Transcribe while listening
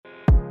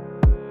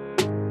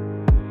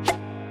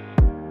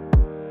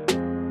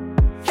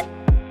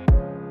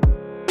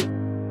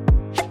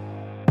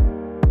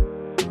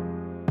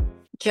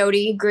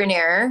Jodie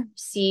Grenier,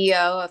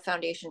 CEO of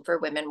Foundation for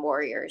Women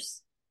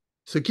Warriors.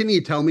 So, can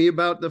you tell me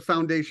about the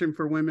Foundation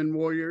for Women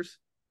Warriors?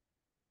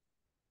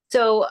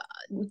 So,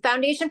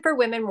 Foundation for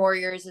Women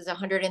Warriors is a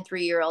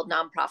 103-year-old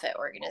nonprofit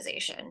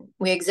organization.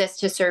 We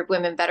exist to serve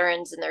women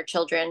veterans and their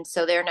children,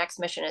 so their next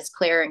mission is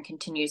clear and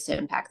continues to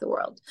impact the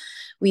world.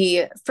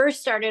 We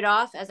first started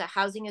off as a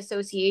housing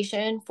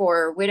association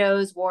for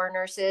widows, war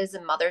nurses,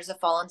 and mothers of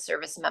fallen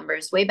service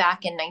members way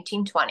back in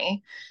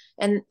 1920.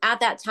 And at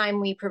that time,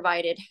 we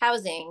provided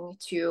housing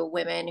to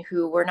women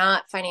who were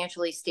not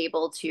financially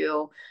stable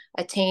to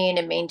attain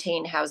and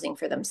maintain housing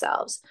for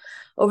themselves.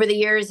 Over the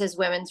years, as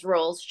women's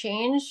roles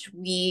change,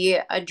 we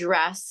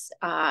address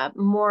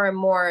more and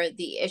more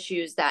the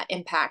issues that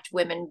impact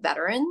women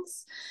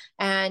veterans.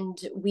 And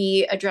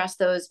we address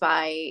those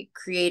by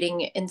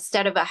creating,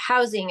 instead of a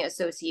housing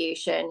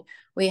association,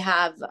 we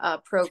have a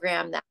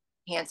program that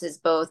enhances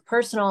both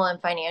personal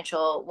and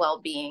financial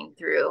well-being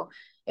through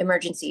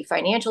emergency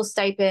financial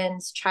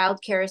stipends,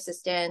 childcare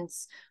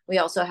assistance. We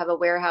also have a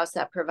warehouse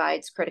that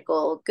provides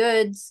critical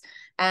goods.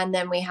 And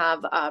then we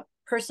have a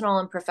personal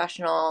and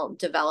professional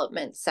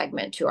development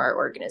segment to our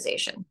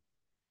organization.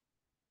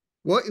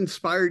 What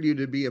inspired you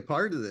to be a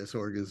part of this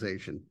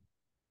organization?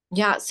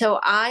 Yeah, so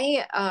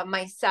I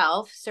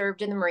myself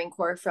served in the Marine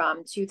Corps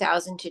from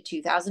 2000 to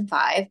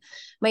 2005.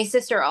 My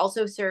sister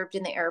also served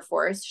in the Air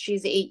Force.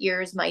 She's 8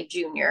 years my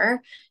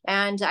junior.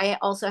 And I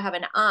also have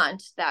an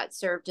aunt that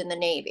served in the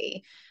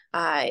Navy.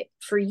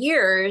 For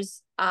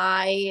years,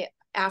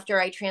 after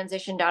I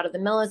transitioned out of the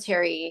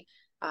military,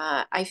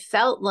 I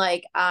felt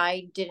like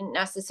I didn't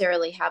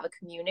necessarily have a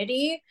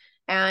community.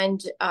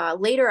 And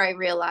later I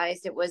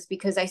realized it was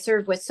because I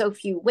served with so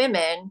few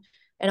women,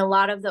 and a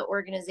lot of the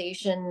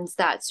organizations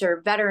that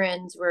serve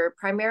veterans were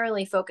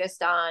primarily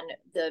focused on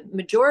the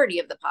majority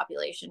of the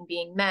population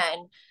being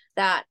men,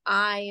 that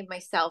I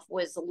myself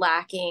was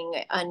lacking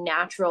a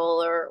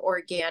natural or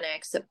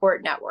organic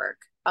support network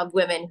of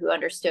women who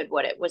understood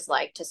what it was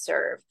like to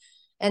serve.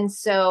 And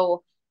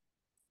so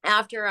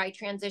after I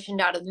transitioned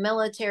out of the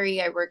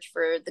military, I worked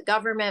for the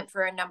government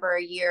for a number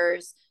of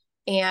years,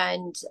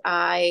 and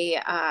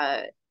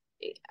I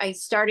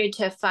started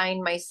to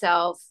find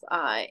myself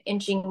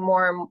inching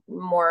more and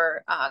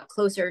more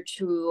closer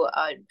to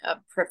a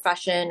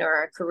profession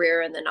or a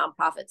career in the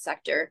nonprofit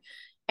sector,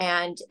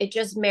 and it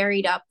just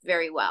married up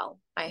very well.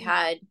 I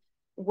had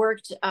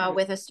worked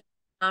with a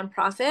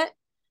nonprofit,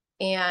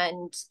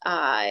 and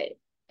I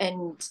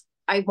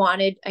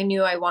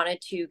knew I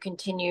wanted to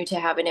continue to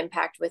have an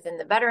impact within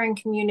the veteran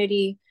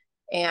community.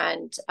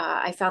 And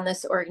I found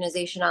this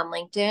organization on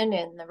LinkedIn,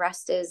 and the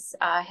rest is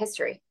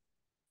history.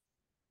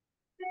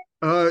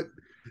 Uh,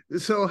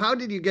 so, how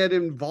did you get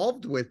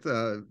involved with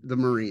the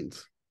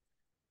Marines?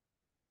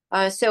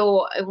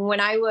 So when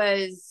I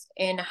was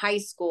in high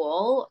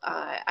school,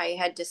 I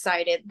had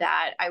decided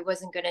that I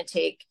wasn't going to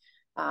take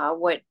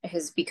what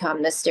has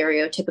become the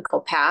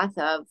stereotypical path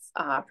of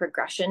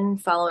progression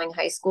following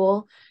high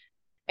school.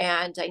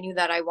 And I knew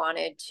that I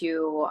wanted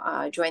to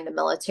join the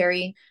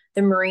military.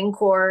 The Marine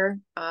Corps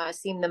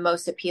seemed the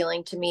most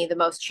appealing to me, the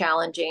most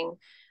challenging.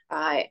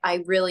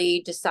 I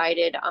really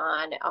decided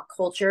on a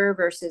culture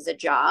versus a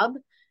job.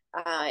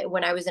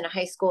 When I was in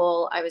high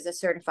school, I was a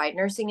certified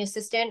nursing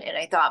assistant, and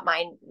I thought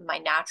my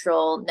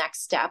natural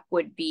next step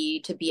would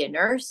be to be a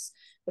nurse.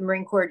 The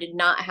Marine Corps did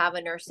not have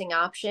a nursing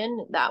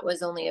option that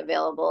was only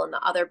available in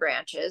the other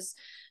branches.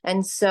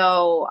 And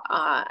so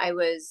I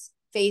was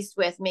faced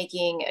with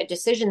making a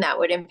decision that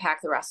would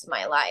impact the rest of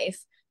my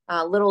life.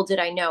 Little did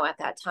I know at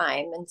that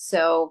time. And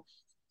so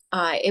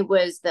it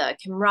was the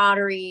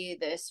camaraderie,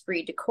 the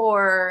esprit de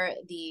corps,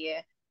 the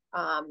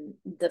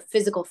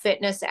physical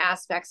fitness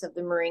aspects of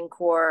the Marine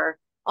Corps,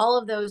 all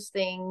of those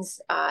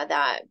things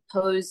that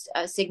posed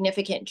a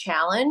significant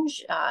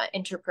challenge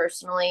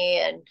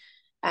interpersonally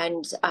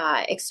and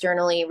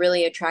externally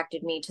really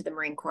attracted me to the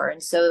Marine Corps.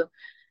 And so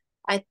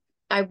I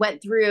I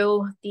went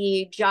through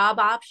the job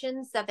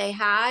options that they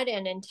had,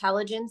 and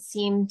intelligence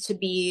seemed to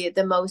be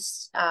the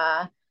most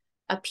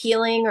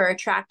appealing or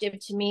attractive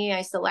to me.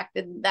 I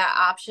selected that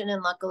option,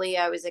 and luckily,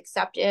 I was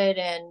accepted.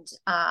 And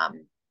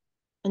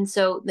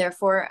so,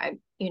 therefore, I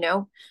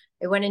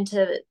went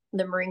into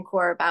the Marine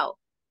Corps about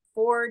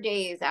 4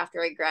 days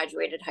after I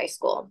graduated high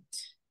school.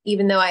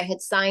 Even though I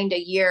had signed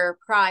a year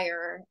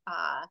prior,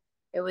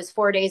 it was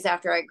 4 days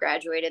after I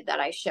graduated that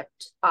I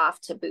shipped off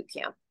to boot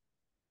camp.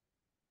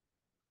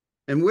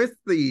 And with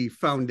the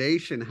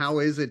foundation, how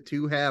is it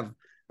to have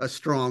a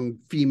strong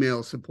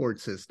female support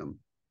system?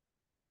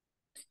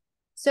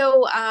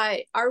 So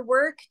our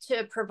work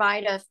to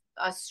provide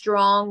a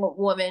strong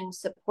woman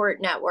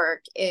support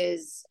network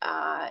is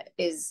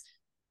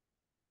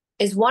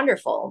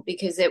wonderful,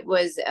 because it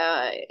was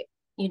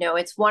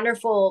it's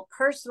wonderful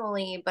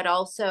personally, but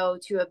also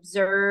to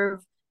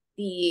observe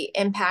the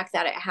impact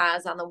that it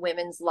has on the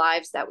women's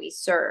lives that we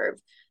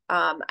serve.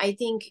 I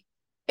think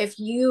if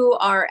you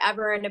are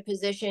ever in a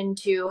position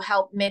to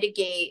help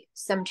mitigate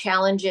some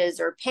challenges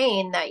or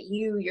pain that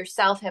you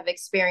yourself have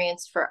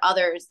experienced for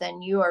others,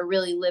 then you are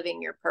really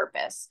living your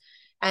purpose.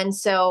 And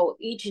so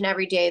each and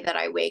every day that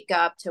I wake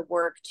up to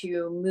work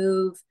to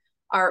move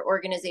our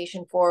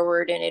organization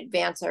forward and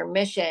advance our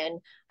mission,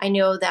 I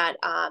know that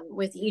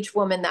with each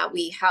woman that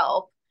we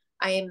help,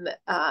 I am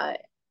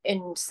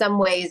in some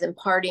ways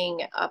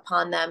imparting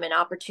upon them an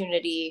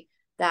opportunity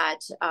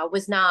that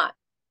was not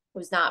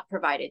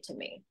provided to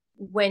me.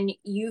 When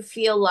you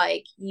feel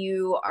like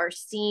you are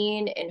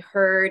seen and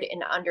heard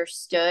and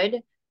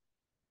understood,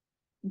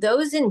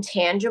 those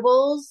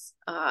intangibles,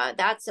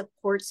 that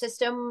support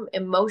system,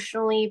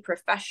 emotionally,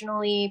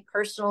 professionally,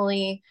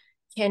 personally,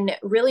 can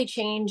really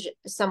change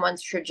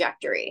someone's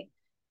trajectory.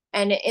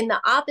 And in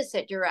the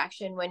opposite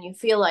direction, when you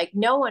feel like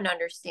no one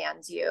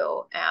understands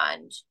you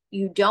and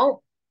you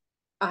don't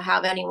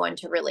have anyone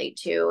to relate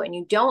to and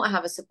you don't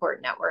have a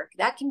support network,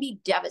 that can be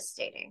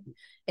devastating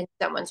in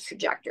someone's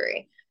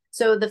trajectory.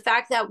 So the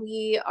fact that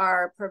we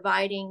are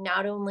providing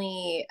not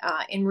only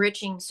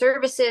enriching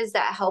services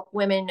that help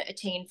women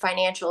attain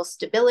financial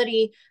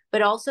stability,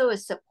 but also a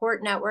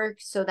support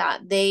network so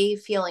that they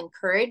feel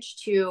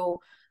encouraged to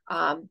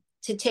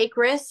take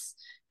risks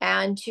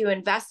and to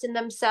invest in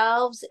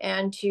themselves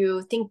and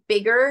to think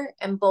bigger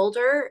and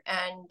bolder.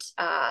 And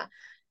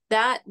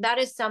that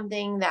is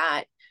something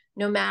that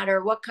no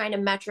matter what kind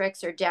of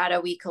metrics or data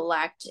we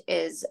collect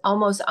is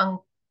almost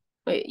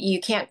you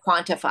can't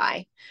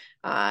quantify,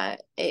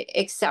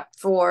 except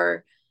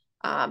for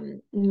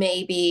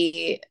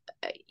maybe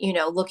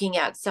looking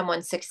at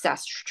someone's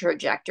success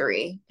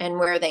trajectory and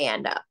where they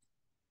end up.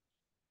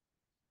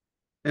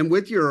 And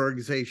with your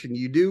organization,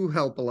 you do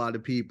help a lot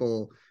of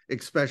people,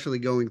 especially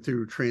going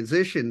through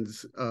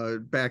transitions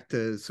back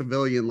to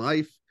civilian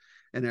life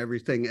and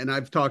everything. And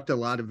I've talked to a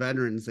lot of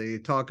veterans. They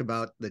talk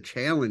about the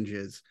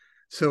challenges.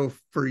 So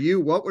for you,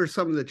 what were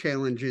some of the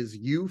challenges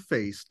you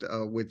faced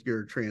with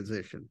your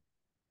transition?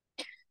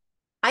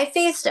 I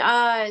faced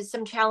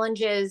some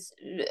challenges,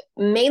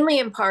 mainly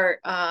in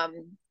part.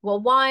 Well,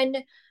 one,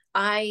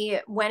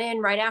 I went in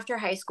right after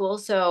high school,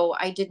 so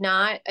I did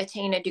not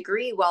attain a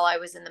degree while I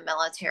was in the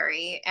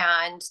military,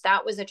 and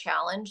that was a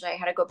challenge. I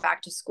had to go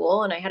back to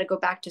school, and I had to go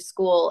back to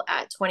school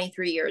at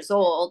 23 years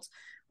old,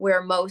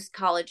 where most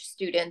college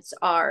students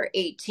are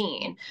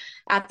 18.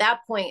 At that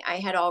point, I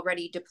had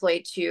already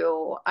deployed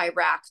to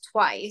Iraq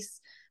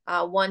twice,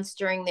 once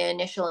during the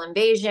initial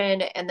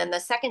invasion, and then the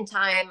second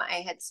time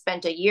I had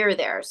spent a year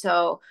there.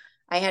 So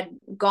I had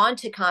gone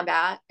to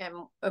combat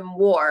and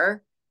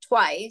war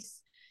twice,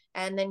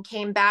 and then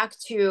came back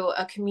to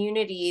a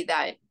community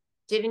that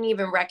didn't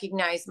even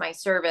recognize my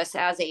service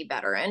as a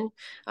veteran,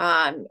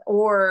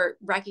 or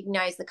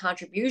recognize the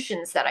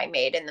contributions that I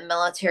made in the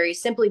military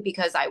simply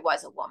because I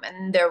was a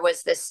woman. There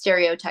was this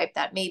stereotype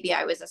that maybe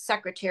I was a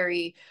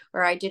secretary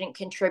or I didn't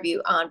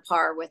contribute on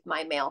par with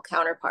my male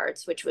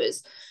counterparts, which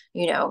was,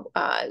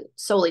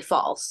 solely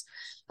false.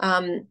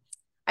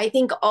 I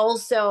think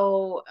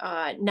also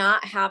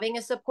not having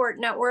a support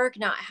network,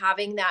 not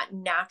having that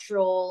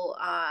natural,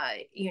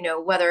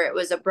 whether it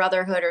was a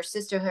brotherhood or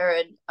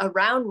sisterhood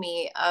around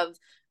me of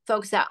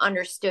folks that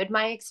understood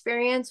my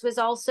experience was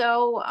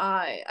also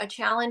a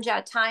challenge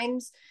at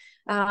times.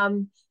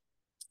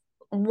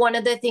 One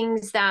of the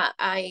things that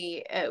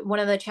one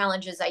of the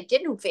challenges I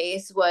didn't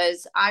face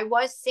was I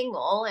was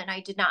single and I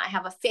did not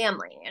have a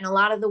family. And a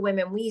lot of the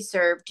women we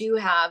serve do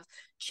have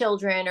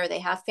children or they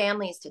have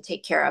families to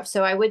take care of.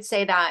 So I would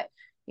say that,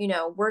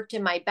 worked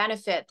in my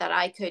benefit that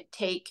I could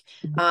take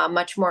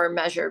much more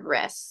measured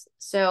risks.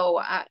 So,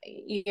 I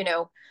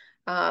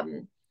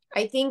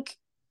think,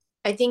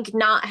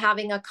 not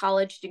having a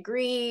college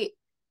degree,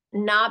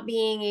 not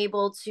being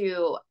able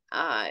to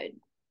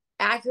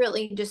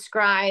accurately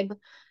describe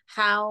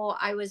how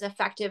I was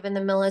effective in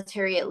the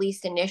military, at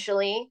least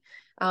initially,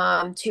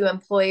 to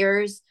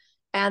employers,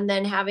 and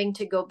then having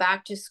to go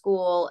back to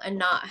school and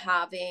not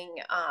having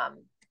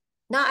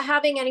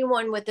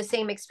anyone with the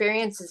same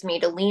experience as me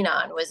to lean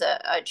on was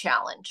a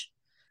challenge.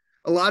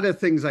 A lot of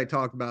things I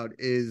talk about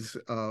is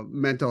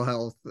mental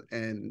health,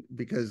 and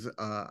because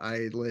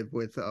I live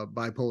with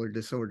bipolar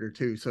disorder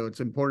too, so it's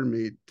important to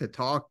me to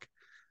talk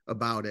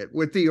about it.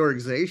 With the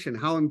organization,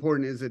 how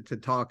important is it to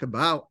talk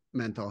about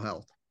mental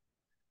health?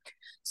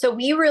 So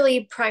we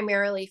really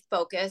primarily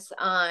focus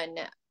on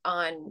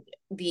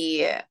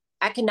the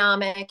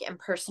economic and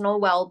personal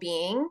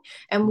well-being,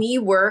 and we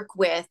work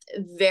with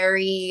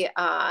very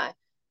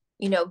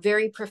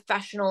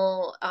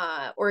professional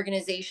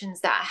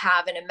organizations that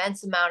have an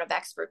immense amount of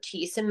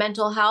expertise in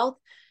mental health.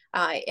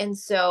 And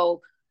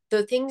so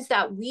the things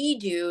that we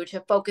do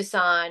to focus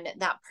on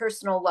that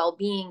personal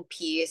well-being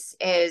piece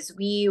is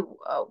we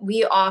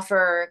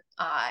offer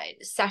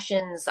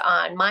sessions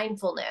on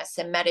mindfulness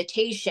and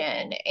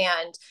meditation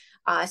and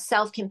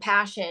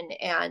self-compassion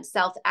and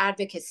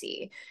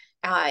self-advocacy.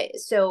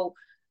 So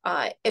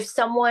if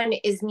someone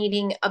is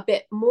needing a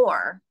bit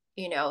more,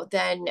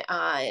 then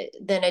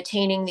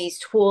attaining these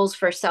tools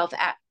for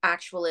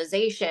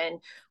self-actualization,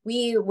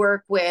 we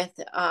work with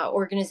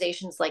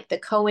organizations like the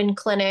Cohen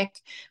Clinic.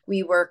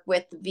 We work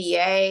with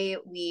VA.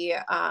 We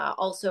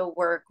also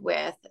work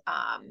with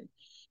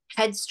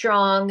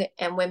Headstrong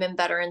and Women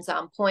Veterans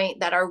on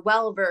Point that are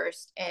well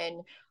versed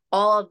in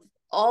all of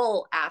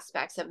all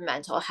aspects of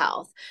mental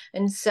health.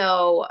 And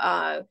so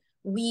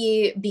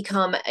we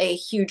become a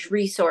huge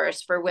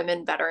resource for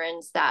women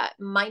veterans that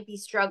might be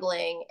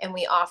struggling, and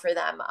we offer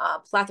them a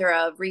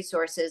plethora of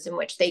resources in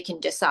which they can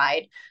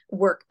decide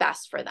work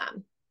best for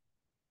them.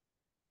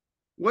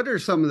 What are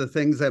some of the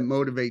things that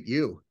motivate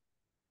you?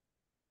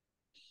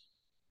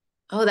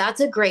 Oh, that's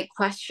a great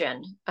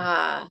question.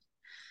 I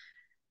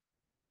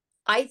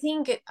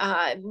think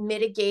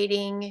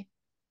mitigating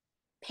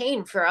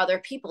pain for other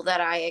people that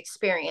I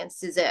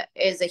experienced is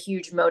a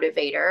huge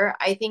motivator.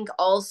 I think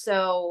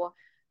also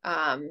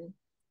um,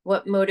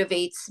 what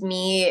motivates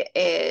me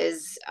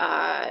is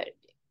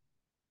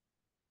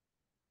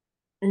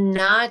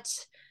not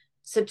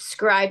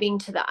subscribing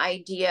to the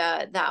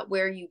idea that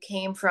where you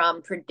came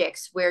from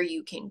predicts where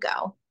you can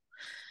go.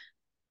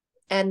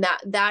 And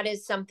that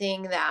is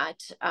something that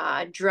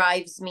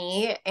drives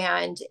me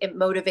and it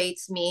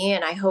motivates me,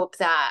 and I hope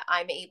that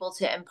I'm able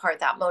to impart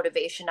that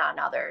motivation on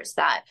others,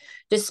 that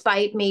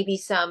despite maybe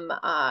some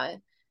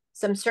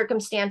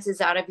circumstances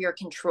out of your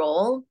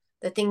control,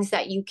 the things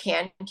that you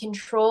can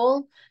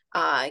control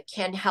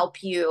can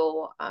help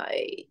you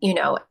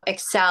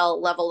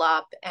excel, level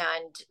up,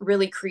 and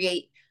really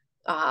create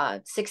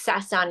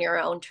success on your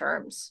own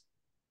terms.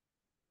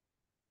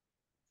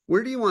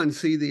 Where do you want to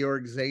see the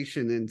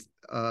organization in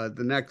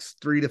the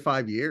next 3 to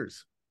 5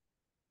 years?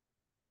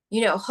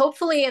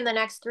 Hopefully in the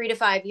next 3 to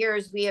 5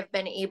 years, we have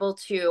been able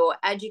to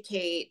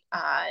educate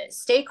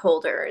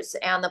stakeholders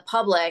and the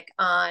public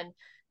on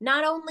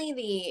not only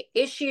the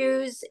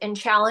issues and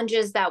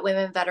challenges that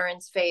women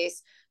veterans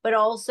face, but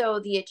also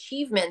the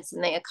achievements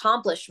and the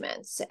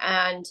accomplishments,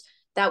 and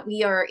that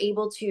we are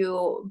able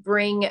to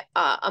bring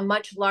a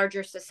much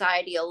larger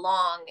society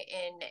along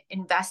in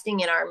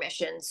investing in our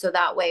mission, so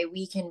that way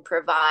we can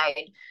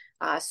provide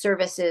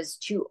services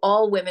to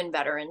all women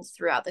veterans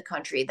throughout the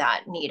country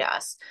that need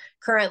us.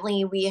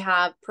 Currently, we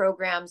have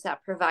programs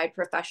that provide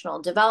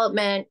professional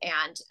development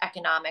and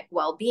economic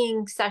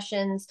well-being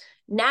sessions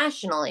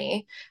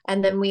nationally.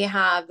 And then we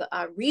have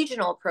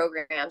regional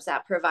programs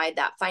that provide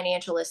that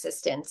financial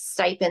assistance,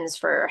 stipends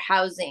for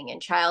housing and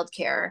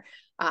childcare.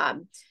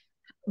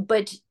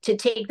 But to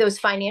take those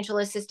financial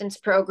assistance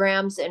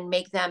programs and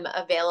make them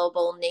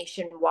available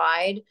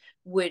nationwide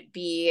would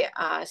be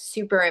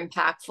super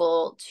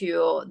impactful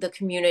to the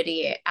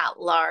community at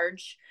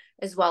large,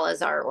 as well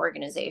as our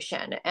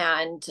organization.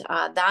 And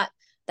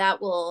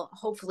that will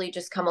hopefully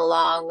just come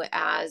along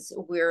as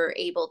we're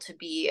able to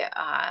be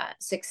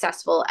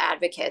successful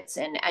advocates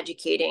in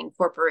educating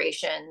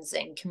corporations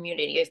and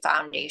community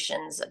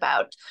foundations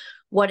about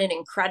what an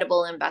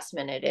incredible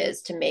investment it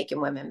is to make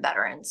in women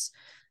veterans.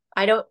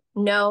 I don't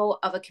know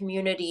of a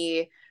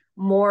community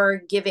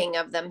more giving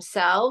of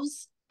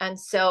themselves. And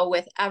so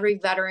with every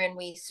veteran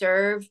we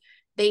serve,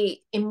 they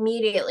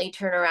immediately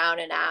turn around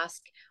and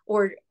ask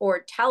or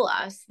tell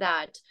us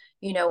that,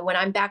 when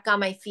I'm back on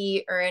my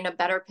feet or in a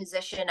better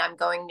position, I'm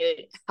going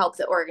to help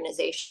the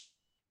organization.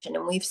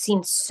 And we've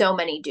seen so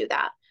many do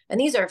that. And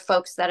these are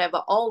folks that have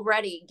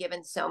already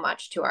given so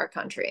much to our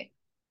country.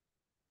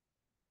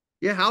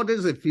 Yeah, how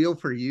does it feel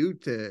for you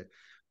to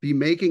be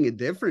making a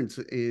difference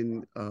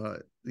in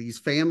these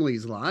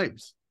families'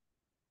 lives?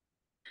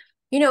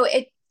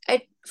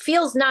 It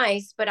feels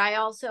nice, but I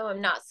also am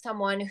not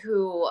someone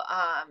who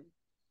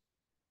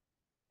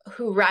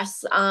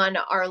rests on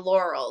our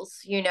laurels.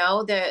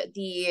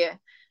 The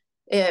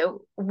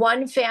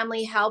one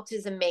family helped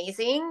is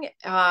amazing.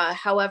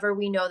 However,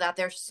 we know that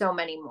there's so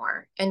many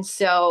more, and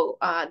so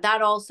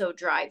that also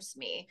drives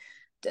me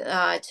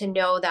to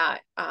know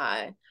that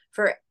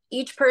for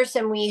each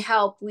person we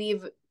help,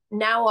 we've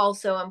now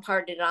also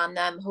imparted on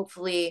them,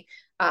 hopefully,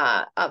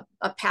 a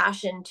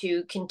passion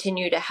to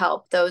continue to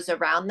help those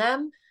around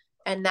them.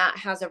 And that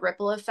has a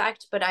ripple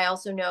effect. But I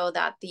also know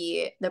that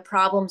the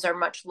problems are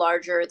much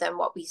larger than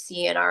what we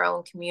see in our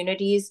own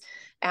communities.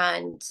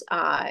 And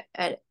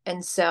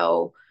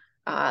so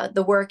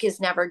the work is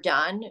never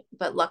done.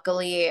 But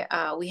luckily,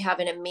 we have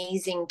an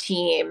amazing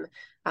team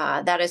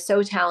that is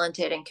so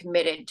talented and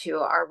committed to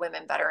our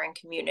women veteran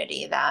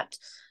community that,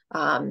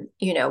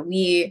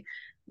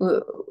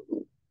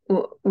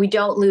 we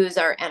don't lose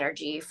our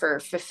energy for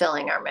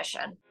fulfilling our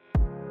mission.